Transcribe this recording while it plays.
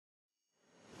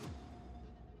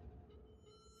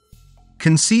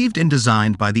Conceived and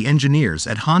designed by the engineers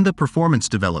at Honda Performance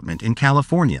Development in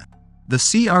California, the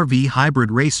CR-V Hybrid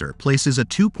Racer places a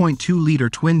 2.2-liter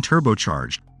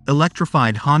twin-turbocharged,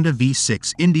 electrified Honda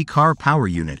V6 INDY CAR power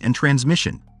unit and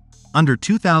transmission under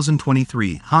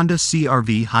 2023 Honda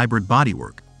CR-V Hybrid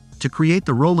bodywork to create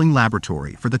the rolling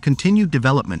laboratory for the continued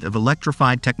development of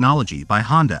electrified technology by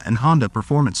Honda and Honda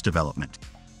Performance Development.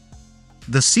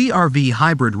 The CR-V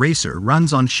Hybrid Racer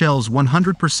runs on Shell's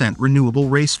 100% renewable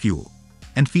race fuel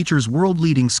and features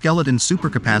world-leading skeleton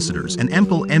supercapacitors and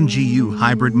ample MGU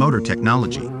hybrid motor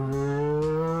technology.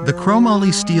 The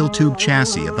chromoly steel tube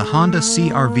chassis of the Honda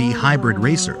CR-V Hybrid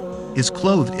Racer is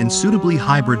clothed in suitably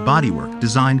hybrid bodywork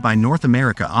designed by North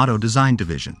America Auto Design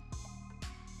Division.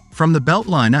 From the belt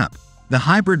line up, the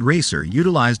Hybrid Racer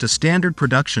utilized a standard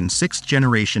production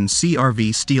 6th-generation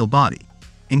CR-V steel body,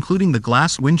 including the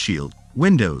glass windshield,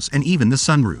 windows, and even the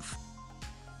sunroof.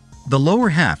 The lower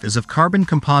half is of carbon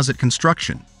composite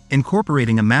construction,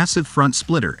 incorporating a massive front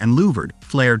splitter and louvered,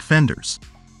 flared fenders.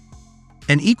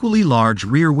 An equally large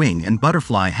rear wing and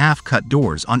butterfly half-cut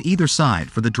doors on either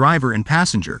side for the driver and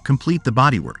passenger complete the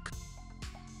bodywork.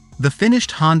 The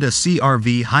finished Honda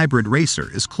CR-V Hybrid Racer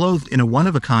is clothed in a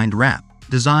one-of-a-kind wrap,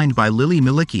 designed by Lily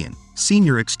Malikian,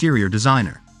 senior exterior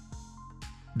designer.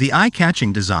 The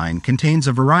eye-catching design contains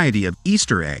a variety of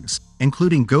Easter eggs,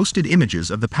 including ghosted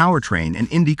images of the powertrain and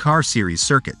IndyCar series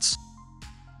circuits.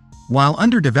 While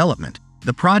under development,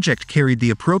 the project carried the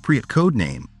appropriate code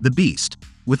name, the Beast,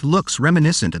 with looks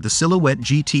reminiscent of the Silhouette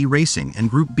GT racing and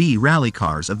Group B rally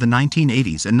cars of the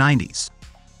 1980s and 90s.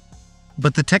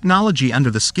 But the technology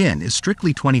under the skin is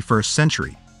strictly 21st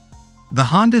century. The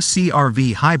Honda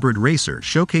CR-V Hybrid Racer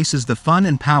showcases the fun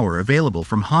and power available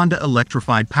from Honda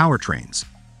electrified powertrains,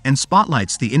 and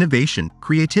spotlights the innovation,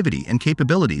 creativity, and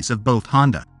capabilities of both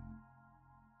Honda